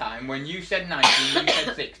last time when you said 90 and you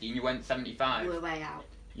said 60 and you went 75? We're way out.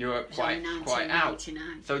 You were It's only quite out.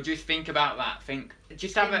 1999. So just think about that.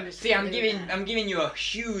 Just have a see. I'm giving you a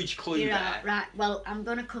huge clue You know, there. right, well, I'm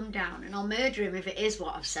going to come down and I'll murder him if it is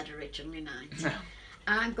what I've said originally, 90.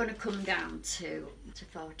 I'm going to come down to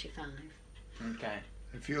 45. Okay.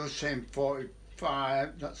 If you're saying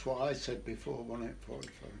 45, that's what I said before, wasn't it?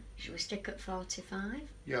 45. Should we stick at 45?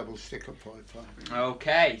 Yeah, we'll stick at 45.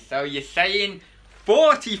 Okay, so you're saying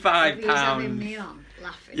 £45. Who's having me on,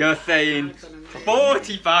 laughing? You're saying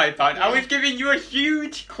 £45. I was giving you a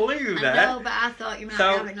huge clue there. I know, but I thought you might be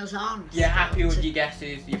having us on. You're happy with your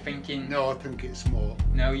guesses? You're thinking... No, I think it's more.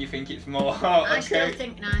 No, you think it's more? I Okay. still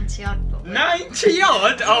think 90 odd. But 90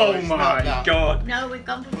 odd? No, Oh it's my not that. god. No, we've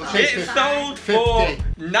gone for Well, 45. It sold for 50.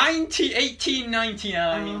 £18.99.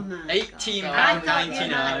 Oh my £18.99. I thought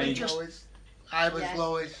you might be just- I was Yeah.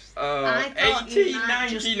 lowest. Oh, I thought you might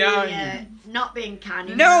just be, £18.99. not being kind.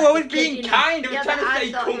 You No, might I was be being kidding kind. I us. was Yeah, trying to but say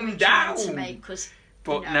I thought you come were trying to down. make us,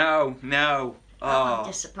 But you know. no. I'm Oh.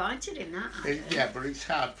 disappointed in that. Adam. Yeah, but it's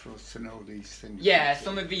hard for us to know these things. Yeah,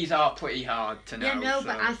 some of these are pretty hard to know. Yeah, no, so.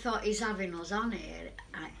 but I thought he's having us on here.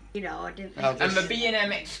 I didn't. Oh, think And the this-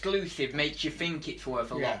 B&M exclusive makes you think it's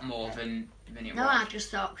worth a Yeah. lot more than it No, was. I just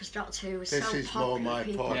thought because Doctor Who was This so is more popular, my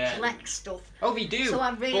people fault. Yeah. collect stuff. Oh, they do. So I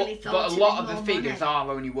really but thought a it'd lot be of the more figures money. are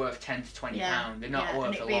only worth £10 to £20. They're not worth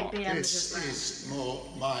and a it being lot. BMs This as well. is more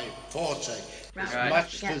my forte. Right, It's Right.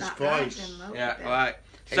 Master's get that voice. Right, then, Yeah, won't we? right.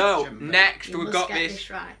 So, HMV. next You we've must got get this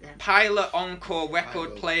right, then. Pilot Encore record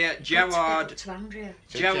Pilot. player, Got Gerard to get up to Andrea.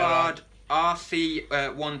 Gerard RC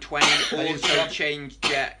 120, also Gerard. changed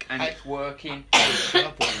jack, and it's working.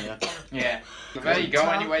 Have one, yeah. Yeah. But there you go.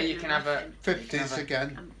 Anyway, you can have a. 50s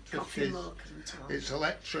again. I'm coughing 50s. more because I'm talking. It's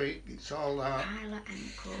electric. It's all that. Pilot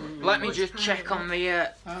Encore. Let me What's just check Pilot? on the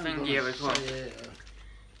I'm thing gonna here as well. say,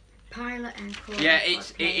 Pilot Encore. Yeah, record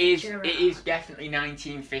it player, is Gerard. definitely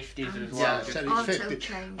 1950s as And well. Yeah, so it's auto 50,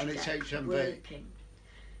 change and it's deck HMV. working.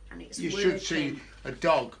 And it's You working. should see a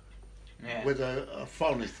dog Yeah. with a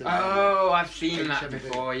phonic. Oh, I've seen that HMV.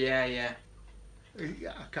 before. Yeah.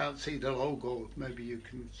 I can't see the logo. Maybe you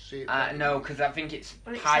can see it. No, because I think it's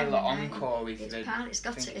Well, it's Pilot on the name. Encore. Is It's the Pilot. It's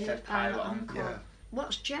got I think it it here. says Pilot Pilot Encore. Yeah.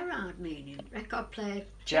 What's Gerard meaning? Record player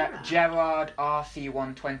Gerard Gerard. RC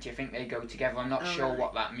 120. I think they go together. I'm not Oh, sure right.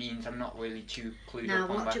 what that means. I'm not really too clued Now, up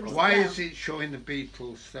on what do we records. Why Yeah. is it showing the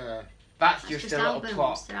Beatles there? That's That's just just a little albums,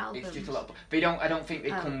 plot. they're It's just albums. a little. They don't. I don't think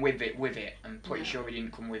they Oh. come with it. I'm pretty No. sure they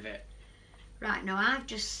didn't come with it. Right, now I've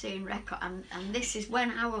just seen record, and this is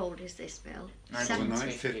when, how old is this, Bill?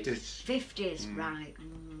 1950s. 50s, right.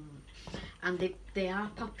 And they are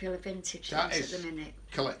popular vintage That things is at the minute.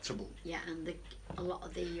 collectible. Yeah, and a lot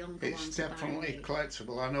of the younger It's ones are definitely buying it.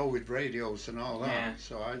 collectible. I know with radios and all that. Yeah.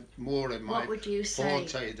 So I more in my What would you say?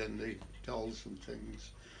 forte than the dolls and things.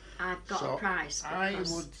 I've got So a price. I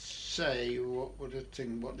because would say,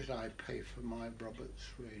 what did I pay for my Roberts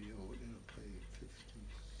radio? What did I pay?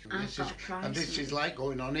 50. I've got a price And this on is it. like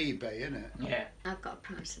going on eBay, isn't it? Yeah. I've got a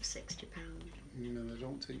price of £60. No, I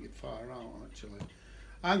don't think you're far out actually.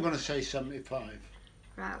 I'm going to say 75.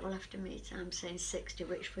 Right, we'll have to meet. I'm saying 60,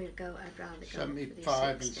 which we'll go. I'd rather go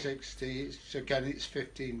 75 for the and 60. It's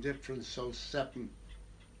 15 difference, so 7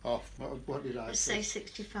 off. What did I Let's say? say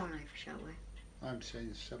 65, shall we? I'm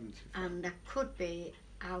saying 75. And I could be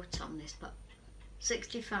out on this, but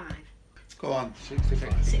 65. Go on,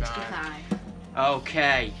 65. 65.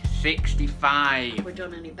 Okay, 65. Have we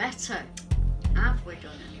done any better? Have we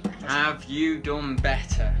done any better? Have you done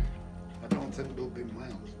better? I don't think there'll be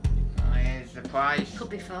miles. Here's the price. Could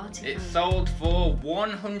be 40. It sold for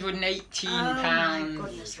 £118 Oh my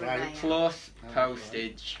goodness, we're Right. way out. plus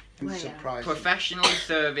postage. I'm Well, yeah. surprised. Professionally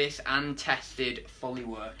serviced and tested, fully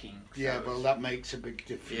working. Yeah, well, that makes a big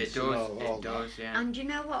difference. Yeah, it and does. all It that. does. Yeah. And you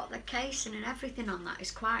know what? The casing and everything on that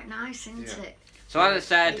is quite nice, isn't Yeah. it? So as I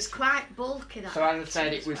said, It's quite bulky, that.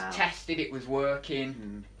 it was well. tested. It was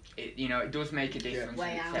working. It it does make a difference.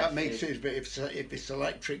 Way if it's out. That makes tested. sense, but if it's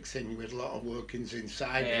electric thing with a lot of workings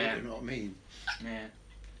inside Yeah. it, you know what I mean? Yeah.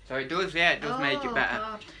 So it does. Yeah, it does make it better.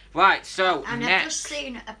 God. Right. So And I've next. just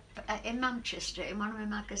seen in Manchester, in one of my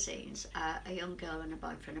magazines, a young girl and a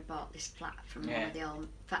boyfriend had bought this flat from one Yeah. of the old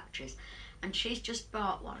factories. And she's just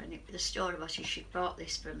bought one, and the story was she'd bought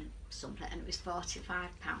this from someplace, and it was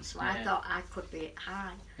 £45. So I Yeah. thought I could be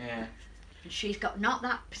high. Yeah. And she's got, not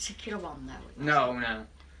that particular one though. No.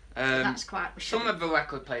 That's quite. Some of the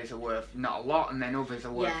record players are worth not a lot, and then others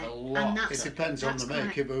are worth a lot. It depends on the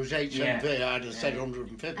make. If it was HMV, I'd have said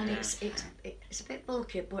 150. And it's a bit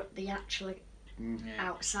bulky, but the actually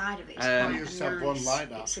outside of it is I quite used to have nice. one like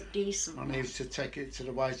that. It's a decent And I used to take it to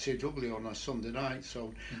the YCW on a Sunday night,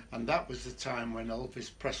 and that was the time when Elvis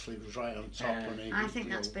Presley was right on top. And I think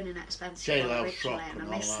that's been an expensive Jailhouse one originally, Rock and I and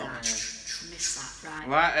miss all that. that. I miss that, right.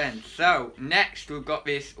 Right then, so next we've got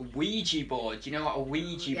this Ouija board. Do you know what a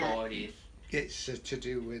Ouija board is? It's to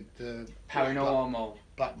do with paranormal.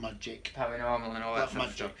 Black magic. Paranormal and all that Black sort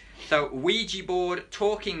of stuff. So Ouija board,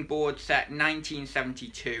 talking board set,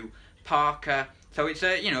 1972, Parker. So it's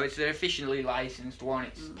a, it's an officially licensed one.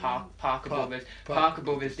 It's Parker Brothers. Parker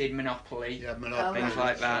Brothers did Monopoly. Yeah, Monopoly. Things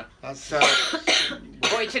like that. So,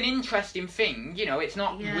 but it's an interesting thing. It's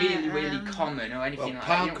not really common or anything like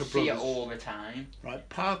that. You don't see it all the time. Right,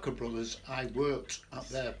 Parker Brothers. I worked at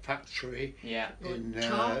their factory. Yeah. In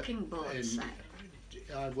talking board set.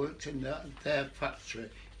 I worked in their factory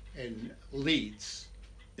in Leeds,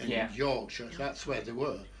 in Yorkshire. That's where they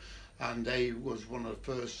were, and they was one of the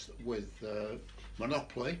first with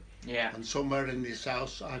Monopoly. Yeah. And somewhere in this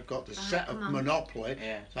house, I've got the set of Monopoly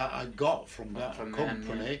that I got from that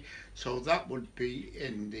company. So that would be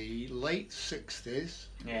in the late 60s,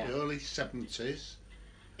 early 70s.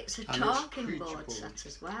 It's a talking board set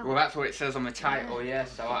as well. Well, that's what it says on the title,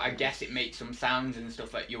 So I guess it makes some sounds and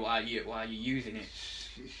stuff at you while you're using it.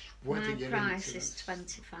 My price is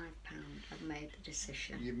 £25. I've made the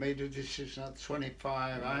decision. You made a decision at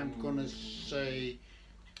 25. I'm gonna say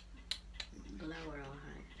lower or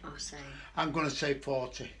higher, or say. I'm gonna say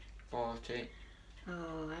 40. 40.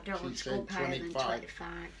 Oh, I don't want to go higher than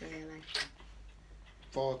 25, really.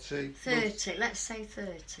 40. 30. Let's say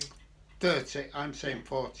 30. 30. I'm saying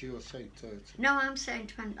 40. You're saying 30. No, I'm saying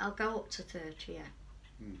 20. I'll go up to 30. Yeah.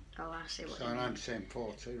 Oh, I see what so you mean. I'm saying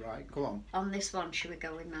 40, right? Go on. On this one, should we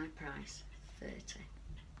go with my price? 30.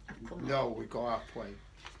 I've come no, we go halfway.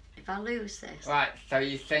 If I lose this. Right, so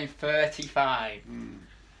you're saying 35.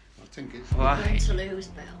 I think it's I'm going to lose,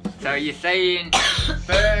 Bill. So you're saying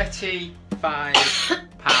 £35.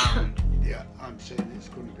 Yeah, I'm saying it's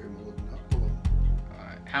going to be more than that. Go on.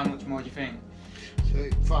 Right, how much more do you think?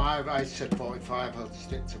 35. I said 45. I'll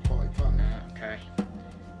stick to 45. Okay.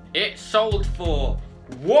 It sold for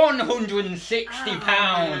 £160. Oh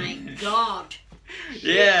my God.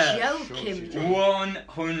 Yeah. You're joking.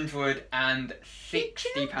 £160.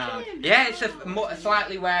 Yeah, it's a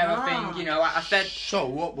slightly rarer thing, I said. So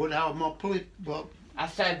what would our Monopoly? I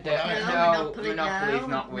said that Monopoly's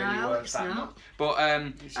not really worth that much. But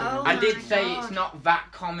I did say it's not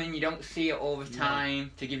that common. You don't see it all the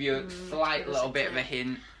time. To give you a slight little bit of a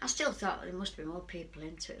hint. I still thought there must be more people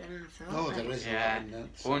into it than I thought. Oh, there is. Yeah,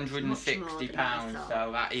 £160.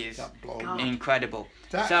 So that is incredible.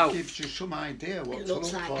 That gives you some idea what to look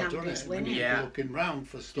for, doesn't it? When you're looking round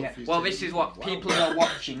for stuff. Yeah. Well, this is what people who are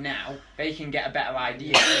watching now. They can get a better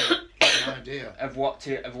idea. Of what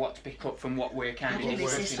to pick up from what we're kind of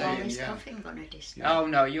discussing. Oh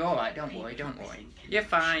no, you're all right. Don't worry. You're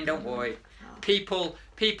fine. Don't worry. People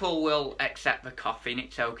will accept the coughing.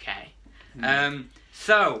 It's okay.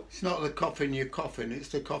 So it's not the coffin you're coughing. It's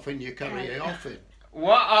the coffin you carry off in.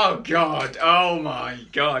 What? Oh God! Oh my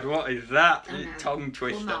God! What is that? Tongue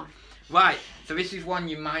twister. Right. So this is one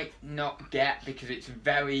you might not get because it's a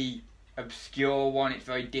very obscure one. It's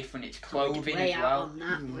very different. It's clothing as well. On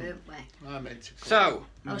that, weren't we? I'm into so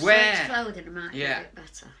where? So it's clothing might be a bit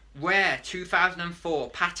better. Where 2004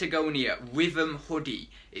 Patagonia Rhythm hoodie.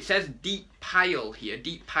 It says Deep Pile here.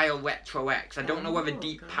 Deep Pile Retro X. I don't know whether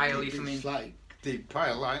Deep Pile is something. It's like Deep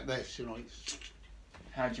Pile like this, It's...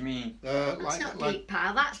 How do you mean? That's not Deep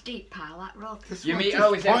Pile. That's Deep Pile. That rug. You mean?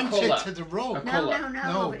 Oh, is that a colour? To the rug.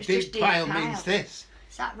 No. It's Deep Pile means this.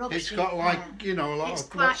 It's that rug. It's got like a lot it's of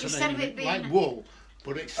quite, instead of it being like wool,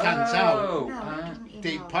 but it stands out.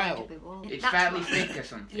 Deep Pile. It's fairly thick or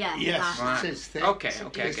something. Yeah. Yes, right. it is thick. Okay.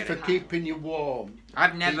 It's for keeping you warm.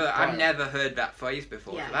 I've never heard that phrase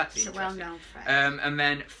before. Yeah, so that's it's interesting. a well-known phrase. And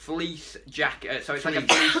then fleece jacket. So it's like a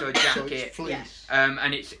fleece or a jacket. So it's fleece.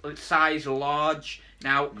 And it's size large.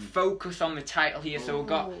 Now focus on the title here. So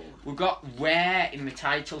we've got rare in the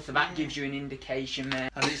title, so that gives you an indication there.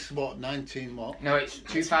 And it's what, 19 what? No, it's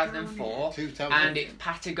 2004. And it's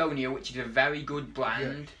Patagonia, which is a very good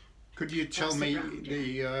brand. Yeah. Could you tell me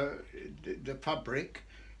the fabric?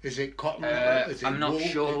 Is it cotton? Is it I'm not wool?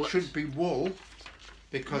 sure. It should be wool.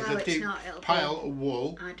 Because the Deep Pile of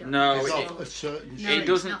wool it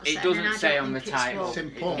doesn't say on the title. It's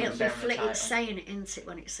important. It's saying it, isn't it,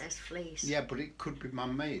 when it says fleece? Yeah, but it could be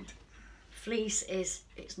man-made. Fleece is,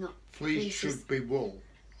 it's not. Fleece should be wool.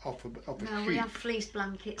 off a No, sheep. we have fleece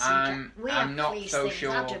blankets. I'm have not fleece so things.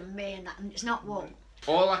 sure. Adam, me and that, and it's not wool.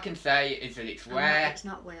 All I can say is that it's rare. It's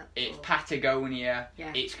not wool. It's Patagonia.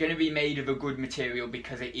 Yeah. It's going to be made of a good material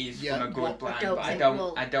because it is Yeah. from a good brand. don't But think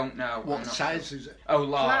wool. I don't know. I'm What not size sure. is it? Oh,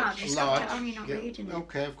 large. Large. It's Large. not, you're not Yeah. reading it.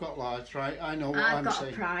 Okay, I've got large. Right, I know what I've I'm got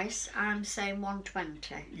saying. a price. I'm saying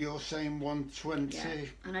 120. You're saying 120. Yeah.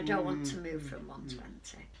 And I don't want to move from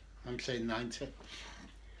 120. I'm saying 90.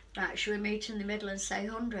 Right, should we meet in the middle and say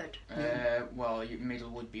 100? Well, your middle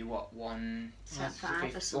would be what,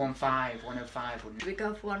 105 or something. 105, wouldn't Should we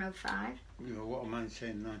go for 105? You know, what am I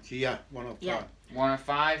saying? 90. Yeah, 105. Yeah. it?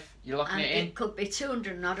 105. You're locking And it in. it could be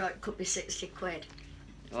 200 odd, or it could be 60 quid.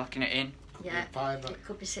 You're locking it in. Yeah, Fiver. it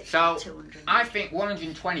could be 60 So, or 200. I think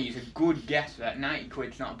 120 is a good guess. That 90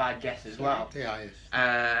 quid's not a bad guess as well. The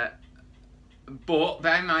highest. But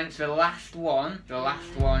bear in mind, it's the last one.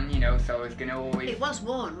 You know, so it's going to always. It was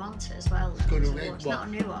worn, wasn't it, as well? It's not a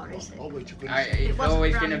new one, is it? Always a good It's wasn't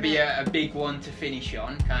always brand going to be new. a big one to finish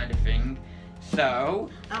on, kind of thing. So,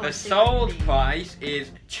 Oh, I the see what you sold mean. price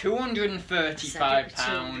is £235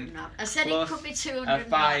 £235 I said it plus could be 200 a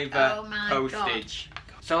fiver Oh my postage.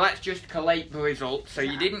 So let's just collate the results. So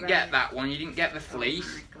you That didn't get right? that one, you didn't get the Oh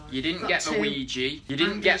fleece, my God. you didn't Got get the two. Ouija, you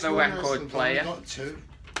didn't And get just the one record else. We've player, only got 2.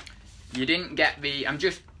 you didn't get the, I'm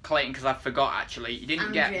just collating because I forgot actually, you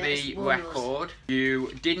didn't get Andreas the won us. record,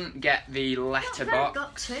 you didn't get the We letterbox,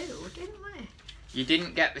 got 2, didn't we? you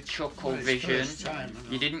didn't get the Chuckle Well, it's Vision, first time, I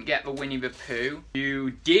know. you didn't get the Winnie the Pooh,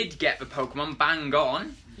 you did get the Pokemon Bang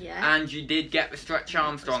On, Yeah. and you did get the Stretch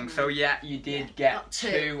Armstrong. So yeah, you did get got 2.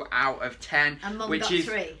 2 out of 10, And Mum which got is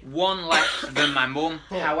 3. 1 less than my mum.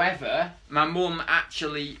 Oh. However, my mum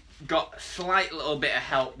actually got a slight little bit of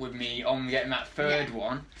help with me on getting that third Yeah.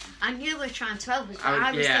 one. And you were trying to help us, but Oh,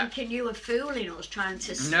 I was yeah. thinking you were fooling us, trying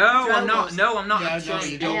to No, throw I'm not. us. No, I'm not. Yeah, I'm no,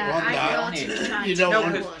 trying you to don't Yeah, want I that. thought he was trying You to don't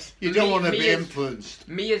help want- us. You don't Me- want to me be as- influenced.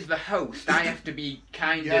 Me as the host, I have to be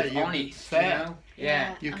kind Yeah, of you're honest, fair. you know?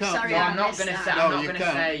 Yeah. You I'm can't- sorry No, I I'm not missed gonna that. say- I'm No, not you gonna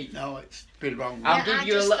can't. say- No, it's been wrong. I'll Yeah, give I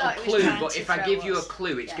you a just little thought it was clue, trying but to if I throw give you a us.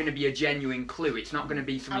 clue, it's Yeah. going to be a genuine clue. It's not going to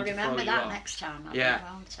be I'll something to throw remember you that off. next time. Yeah.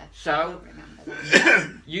 Won't I? So- I will remember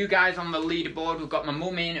that. You guys on the leaderboard, we've got my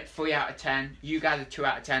mum in at 3 out of 10. You guys are 2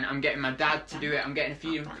 out of 10. I'm getting my dad to do it. I'm getting a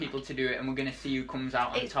few different people to do it, and we're going to see who comes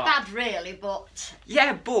out on It's top. bad, really, but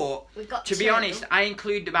Yeah, but we've got to be 2. honest, I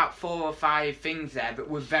included about 4 or 5 things there, but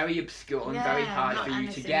were very obscure and very Yeah, hard not for you to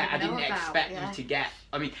anything get. we I didn't know about, expect yeah. you to get.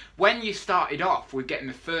 I mean, when you started off with getting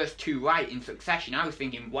the first 2 right in succession, I was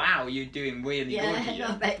thinking, wow, you're doing really good yeah, here.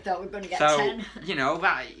 no, I thought we were going to get So, 10. you know,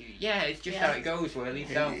 that, yeah, it's just Yeah. how it goes, really.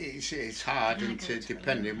 So, It's hard, isn't it,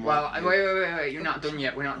 depending well, what... wait, you're not done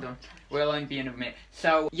yet. We're not done. We'll only be in a minute.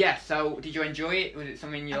 So, yeah, so did you enjoy it? Was it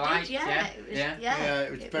something you I liked? did, yeah. It was, Yeah? Yeah,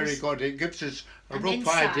 it was very good. It gives us a rough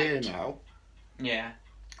idea insight. now. Yeah.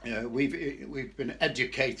 We've been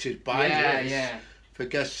educated by Yeah, this yeah. for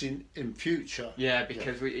guessing in future. Yeah,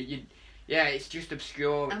 because it's just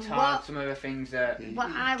obscure. It's And hard. what- Some of the things that.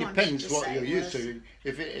 What I wanted Depends to what say you're used was- to.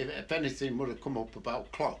 If anything would have come up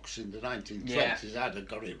about clocks in the 1920s, I'd have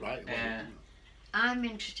got it right. Yeah. I'm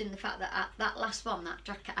interested in the fact that that last one, that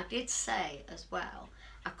jacket, I did say as well,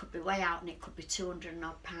 I could be way out and it could be 200 and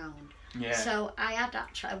odd pound. Yeah. So I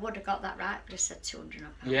would have got that right, but I said 200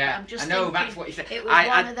 odd pound. Yeah, But I'm just I know thinking that's what you said. It was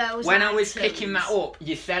one of those when I was items. picking that up,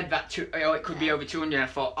 you said that it could be Yeah. over 200. I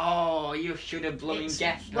thought, oh, you should have blooming It's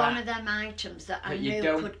guessed one that. of them items that I But you knew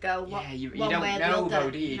don't- could go yeah, you one don't way or the know other.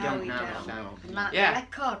 though, do you? You No, don't you know, don't. so- And like Yeah. the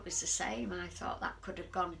record was the same. I thought that could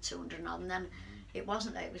have gone 200 and odd, and then it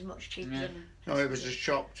wasn't. That it was much cheaper Yeah. than. No, it was a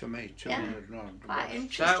shock to me. 200 and Quite odd.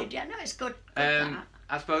 interested. Yeah, no, it's good. Good that.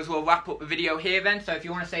 I suppose we'll wrap up the video here then. So if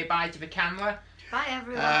you want to say bye to the camera. Bye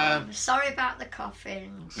everyone. Sorry about the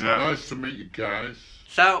coughing. Yeah, nice to meet you guys.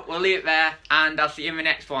 So we'll leave it there, and I'll see you in the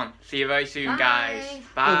next one. See you very soon, Bye. guys. Bye.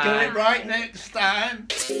 Bye. We'll get it right next time.